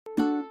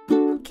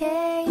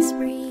case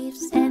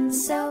briefs, and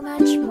so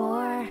much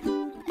more.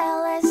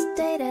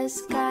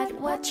 LSData's got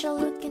what you're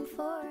looking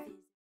for.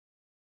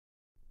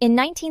 In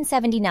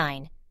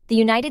 1979, the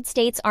United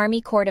States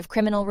Army Court of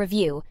Criminal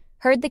Review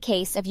heard the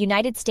case of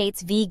United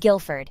States v.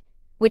 Guilford,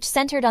 which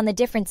centered on the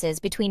differences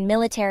between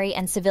military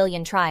and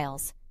civilian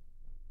trials.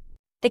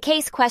 The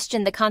case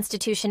questioned the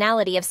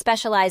constitutionality of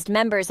specialized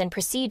members and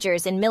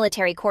procedures in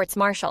military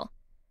courts-martial.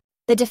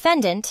 The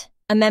defendant,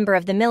 a member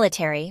of the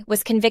military,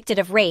 was convicted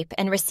of rape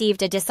and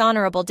received a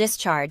dishonorable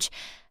discharge,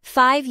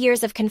 5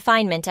 years of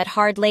confinement at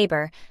hard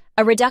labor,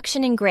 a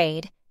reduction in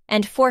grade,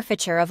 and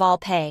forfeiture of all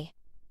pay.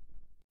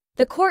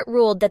 The court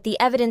ruled that the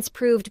evidence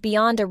proved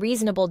beyond a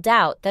reasonable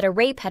doubt that a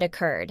rape had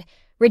occurred,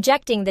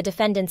 rejecting the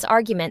defendant's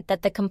argument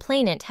that the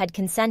complainant had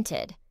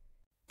consented.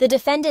 The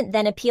defendant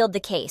then appealed the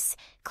case,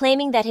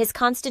 claiming that his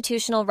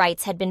constitutional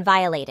rights had been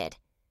violated.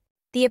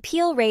 The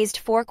appeal raised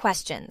 4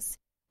 questions,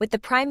 with the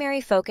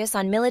primary focus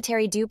on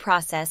military due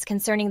process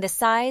concerning the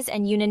size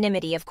and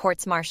unanimity of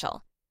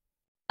courts-martial.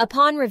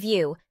 Upon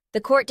review,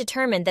 the court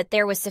determined that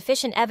there was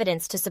sufficient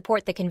evidence to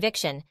support the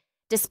conviction,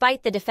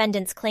 despite the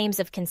defendant's claims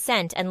of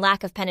consent and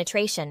lack of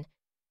penetration.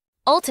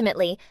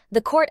 Ultimately,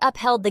 the court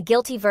upheld the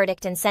guilty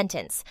verdict and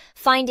sentence,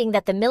 finding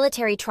that the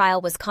military trial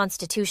was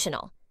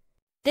constitutional.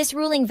 This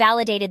ruling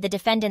validated the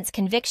defendant's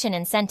conviction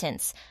and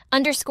sentence,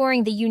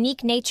 underscoring the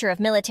unique nature of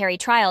military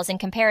trials in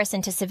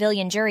comparison to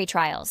civilian jury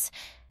trials.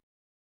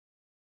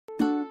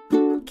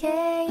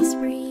 Case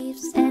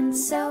briefs, and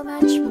so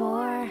much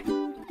more.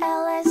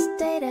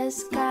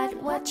 LSData's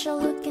got what you're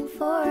looking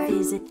for.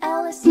 Visit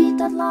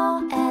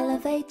lsd.law,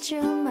 elevate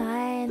your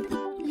mind.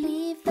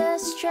 Leave the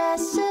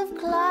stress of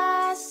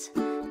class.